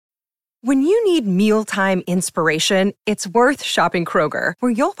When you need mealtime inspiration, it's worth shopping Kroger,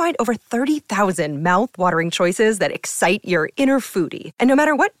 where you'll find over 30,000 mouth-watering choices that excite your inner foodie. And no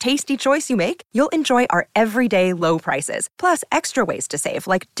matter what tasty choice you make, you'll enjoy our everyday low prices, plus extra ways to save,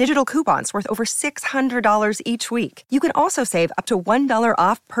 like digital coupons worth over $600 each week. You can also save up to $1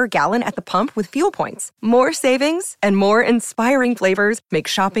 off per gallon at the pump with fuel points. More savings and more inspiring flavors make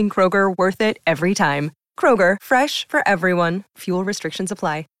shopping Kroger worth it every time. Kroger, fresh for everyone. Fuel restrictions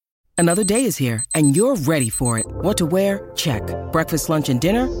apply. Another day is here, and you're ready for it. What to wear? Check. Breakfast, lunch, and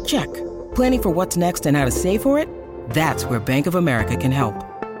dinner? Check. Planning for what's next and how to save for it? That's where Bank of America can help.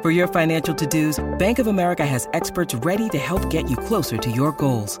 For your financial to-dos, Bank of America has experts ready to help get you closer to your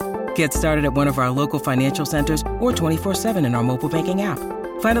goals. Get started at one of our local financial centers or 24/7 in our mobile banking app.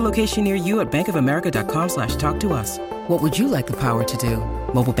 Find a location near you at bankofamerica.com/talktous. What would you like the power to do?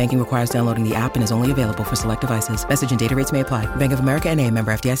 Mobile banking requires downloading the app and is only available for select devices. Message and data rates may apply. Bank of America N.A.,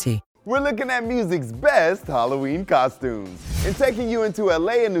 member FDIC. We're looking at music's best Halloween costumes and taking you into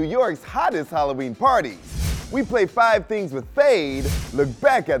LA and New York's hottest Halloween parties. We play 5 things with Fade, look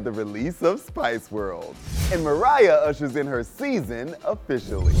back at the release of Spice World, and Mariah ushers in her season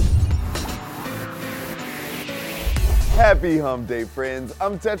officially. Happy Hump Day, friends.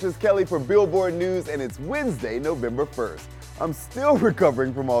 I'm Tetris Kelly for Billboard News, and it's Wednesday, November 1st. I'm still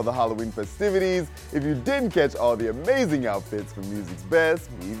recovering from all the Halloween festivities. If you didn't catch all the amazing outfits from music's best,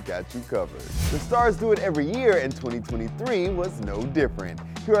 we've got you covered. The stars do it every year, and 2023 was no different.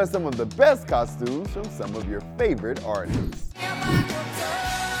 Here are some of the best costumes from some of your favorite artists.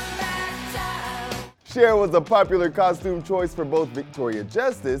 Cher was a popular costume choice for both Victoria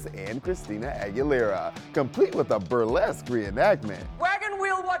Justice and Christina Aguilera, complete with a burlesque reenactment. Wagon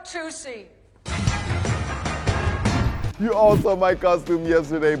wheel Watusi. You all saw my costume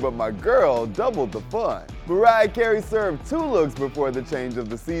yesterday, but my girl doubled the fun. Mariah Carey served 2 looks before the change of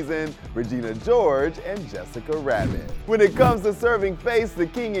the season, Regina George and Jessica Rabbit. When it comes to serving face, the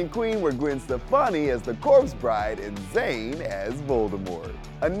king and queen were Gwen Stefani as the Corpse Bride and Zayn as Voldemort.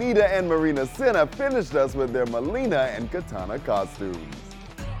 Anita and Marina Senna finished us with their Melina and Katana costumes.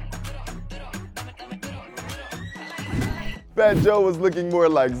 Fat Joe was looking more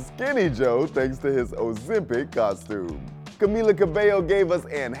like Skinny Joe thanks to his Ozempic costume. Camila Cabello gave us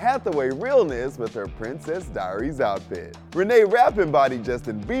Anne Hathaway realness with her Princess Diaries outfit. Renee Rapp embodied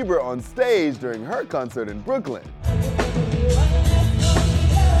Justin Bieber on stage during her concert in Brooklyn.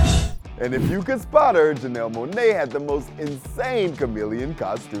 And if you could spot her, Janelle Monáe had the most insane chameleon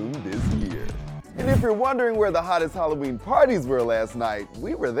costume this year. And if you're wondering where the hottest Halloween parties were last night,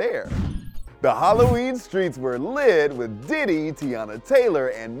 we were there. The Halloween streets were lit with Diddy, Tiana Taylor,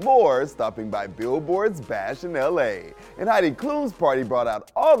 and more stopping by Billboard's Bash in LA. And Heidi Klum's party brought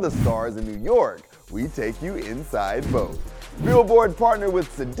out all the stars in New York. We take you inside both. Billboard partnered with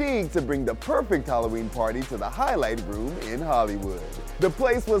Sadiq to bring the perfect Halloween party to the Highlight Room in Hollywood. The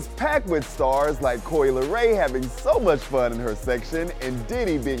place was packed with stars like Coi Leray having so much fun in her section and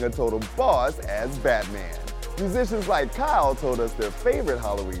Diddy being a total boss as Batman. Musicians like Kyle told us their favorite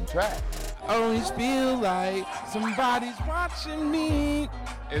Halloween track. I always feel like somebody's watching me.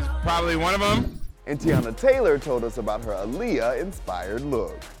 Is probably one of them. And Tiana Taylor told us about her Aaliyah-inspired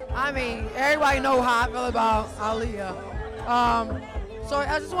look. I mean, everybody know how I feel about Aaliyah. So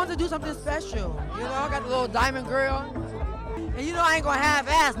I just wanted to do something special. You know, I got the little diamond grill. And you know I ain't gonna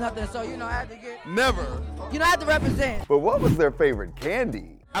half-ass nothing, so you know I had to get... Never. You know I had to represent. But what was their favorite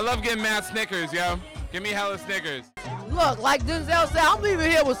candy? I love getting mad Snickers, yo. Give me hella Snickers. Look, like Denzel said, I'm leaving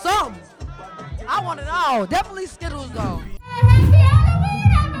here with something. I want it all. Definitely Skittles, though.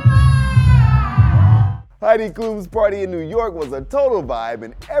 Heidi Klum's party in New York was a total vibe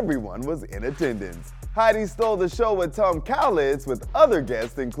and everyone was in attendance. Heidi stole the show with Tom Cowlitz with other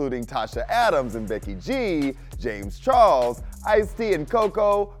guests including Tasha Adams and Becky G, James Charles, Ice-T and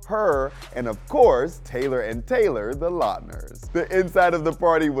Coco, her, and of course, Taylor and Taylor, the Lautners. The inside of the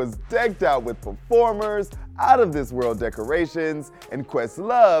party was decked out with performers, out-of-this-world decorations, and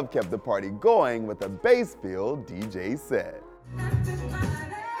Questlove kept the party going with a bass-filled DJ set.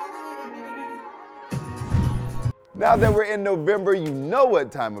 Now that we're in November, you know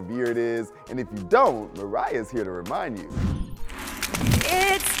what time of year it is, and if you don't, Mariah's here to remind you.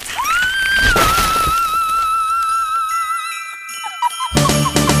 It's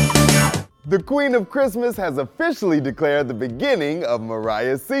The Queen of Christmas has officially declared the beginning of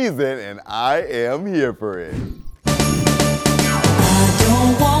Mariah's season, and I am here for it.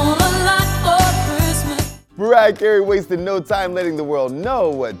 Mariah Carey wasted no time letting the world know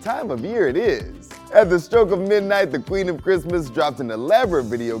what time of year it is. At the stroke of midnight, the Queen of Christmas dropped an elaborate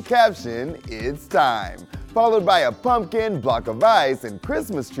video caption, "It's time." followed by a pumpkin, block of ice, and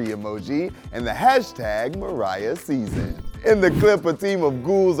Christmas tree emoji, and the hashtag Mariah season. In the clip, a team of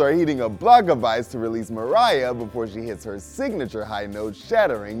ghouls are heating a block of ice to release Mariah before she hits her signature high note,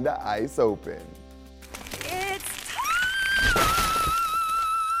 shattering the ice open.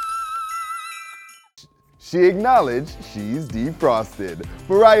 She acknowledged she's defrosted.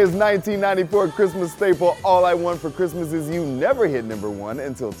 Mariah's 1994 Christmas staple, All I Want for Christmas Is You, never hit #1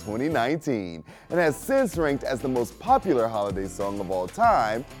 until 2019, and has since ranked as the most popular holiday song of all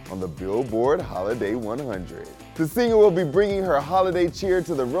time on the Billboard Holiday 100. The singer will be bringing her holiday cheer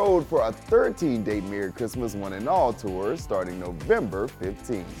to the road for a 13-date Merry Christmas One and All tour starting November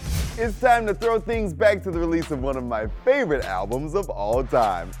 15th. It's time to throw things back to the release of one of my favorite albums of all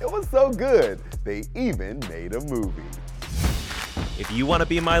time. It was so good, they even made a movie. If you want to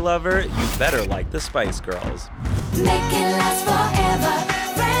be my lover, you better like the Spice Girls. Make it last forever,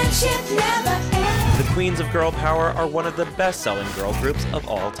 friendship never ends. The Queens of Girl Power are one of the best-selling girl groups of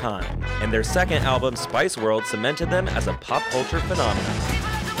all time, and their second album, Spice World, cemented them as a pop culture phenomenon.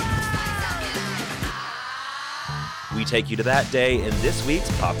 We take you to that day in this week's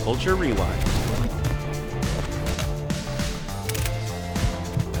Pop Culture Rewind.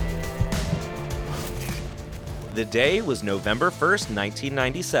 The day was November 1st,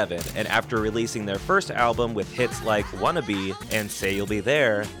 1997, and after releasing their first album with hits like Wannabe and Say You'll Be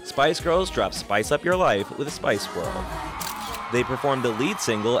There, Spice Girls dropped Spice Up Your Life with Spice World. They performed the lead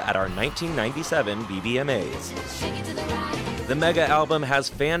single at our 1997 BBMAs. The mega album has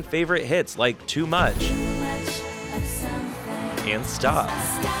fan favorite hits like Too Much and Stop.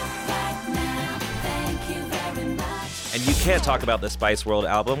 And you can't talk about the Spice World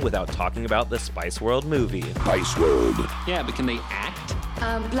album without talking about the Spice World movie. Spice World. Yeah, but can they act?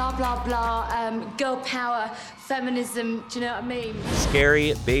 Blah, blah, blah, girl power, feminism, do you know what I mean?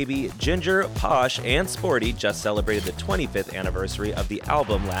 Scary, Baby, Ginger, Posh, and Sporty just celebrated the 25th anniversary of the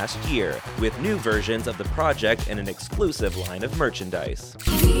album last year, with new versions of the project and an exclusive line of merchandise.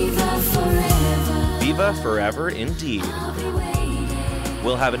 Viva forever. Viva forever indeed.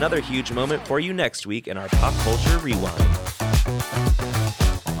 We'll have another huge moment for you next week in our Pop Culture Rewind.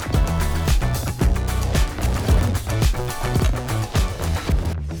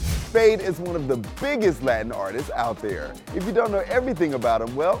 Fade is one of the biggest Latin artists out there. If you don't know everything about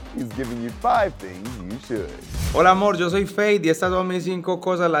him, well, he's giving you 5 things you should. Hola amor, yo soy Fade y estas son mis 5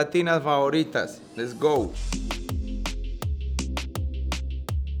 cosas latinas favoritas. Let's go.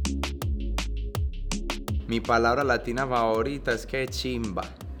 Mi palabra latina favorita es que chimba.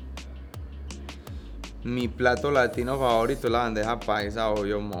 Mi plato latino favorito es la bandeja paisa,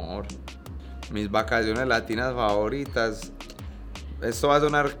 obvio amor. Mis vacaciones latinas favoritas. Esto va a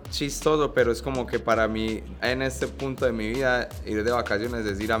sonar chistoso, pero es como que para mí, en este punto de mi vida, ir de vacaciones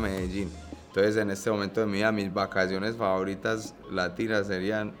es ir a Medellín. Entonces, en este momento de mi vida, mis vacaciones favoritas latinas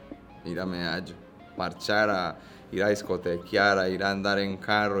serían ir a Medallo, parchar, ir a discotequear, a ir a andar en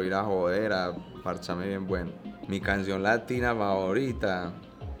carro, ir a joder, a parcharme bien bueno. Mi canción latina favorita.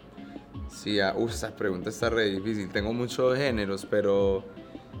 Sí, esta pregunta está re difícil. Tengo muchos géneros, pero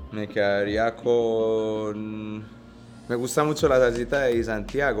me quedaría con... Me gusta mucho la salsita de Di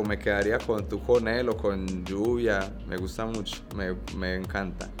Santiago, me quedaría con Tú con él o con Lluvia, me gusta mucho, me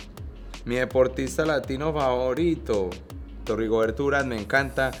encanta. Mi deportista latino favorito, Rigoberto Urán, me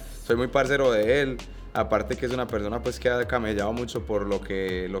encanta, soy muy parcero de él, aparte que es una persona pues que ha camellado mucho por lo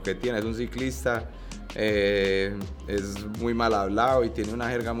que tiene, es un ciclista, es muy mal hablado y tiene una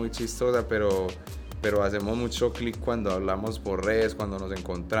jerga muy chistosa, pero hacemos mucho clic cuando hablamos por redes, cuando nos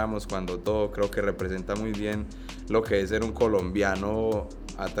encontramos, cuando todo. Creo que representa muy bien lo que es ser un colombiano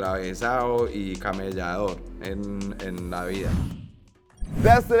atravesado y camellador en la vida.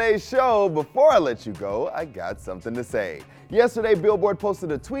 That's today's show. Before I let you go, I got something to say. Yesterday, Billboard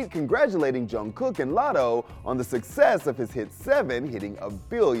posted a tweet congratulating Jungkook and Latto on the success of his hit 7 hitting 1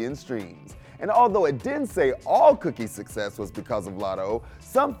 billion streams. And although it didn't say all Cookie's success was because of Latto,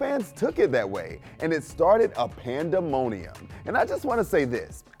 some fans took it that way, and it started a pandemonium. And I just want to say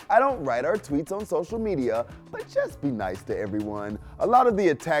this. I don't write our tweets on social media, but just be nice to everyone. A lot of the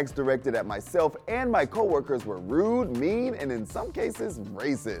attacks directed at myself and my coworkers were rude, mean, and in some cases,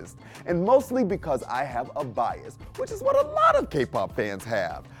 racist. And mostly because I have a bias, which is what a lot of K-pop fans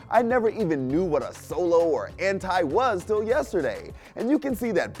have. I never even knew what a solo or anti was till yesterday. And you can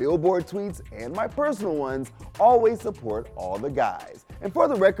see that Billboard tweets and my personal ones always support all the guys. And for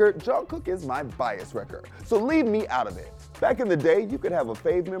the record, Jungkook is my bias wrecker, so leave me out of it. Back in the day, you could have a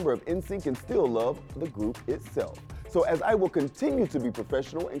fave member of NSYNC and still love the group itself. So as I will continue to be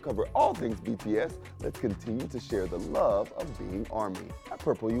professional and cover all things BTS, let's continue to share the love of being ARMY. I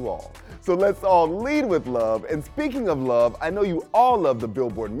purple you all. So let's all lead with love. And speaking of love, I know you all love the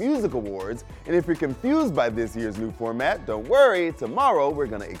Billboard Music Awards. And if you're confused by this year's new format, don't worry. Tomorrow we're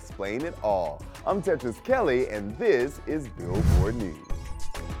gonna explain it all. I'm Tetris Kelly, and this is Billboard News.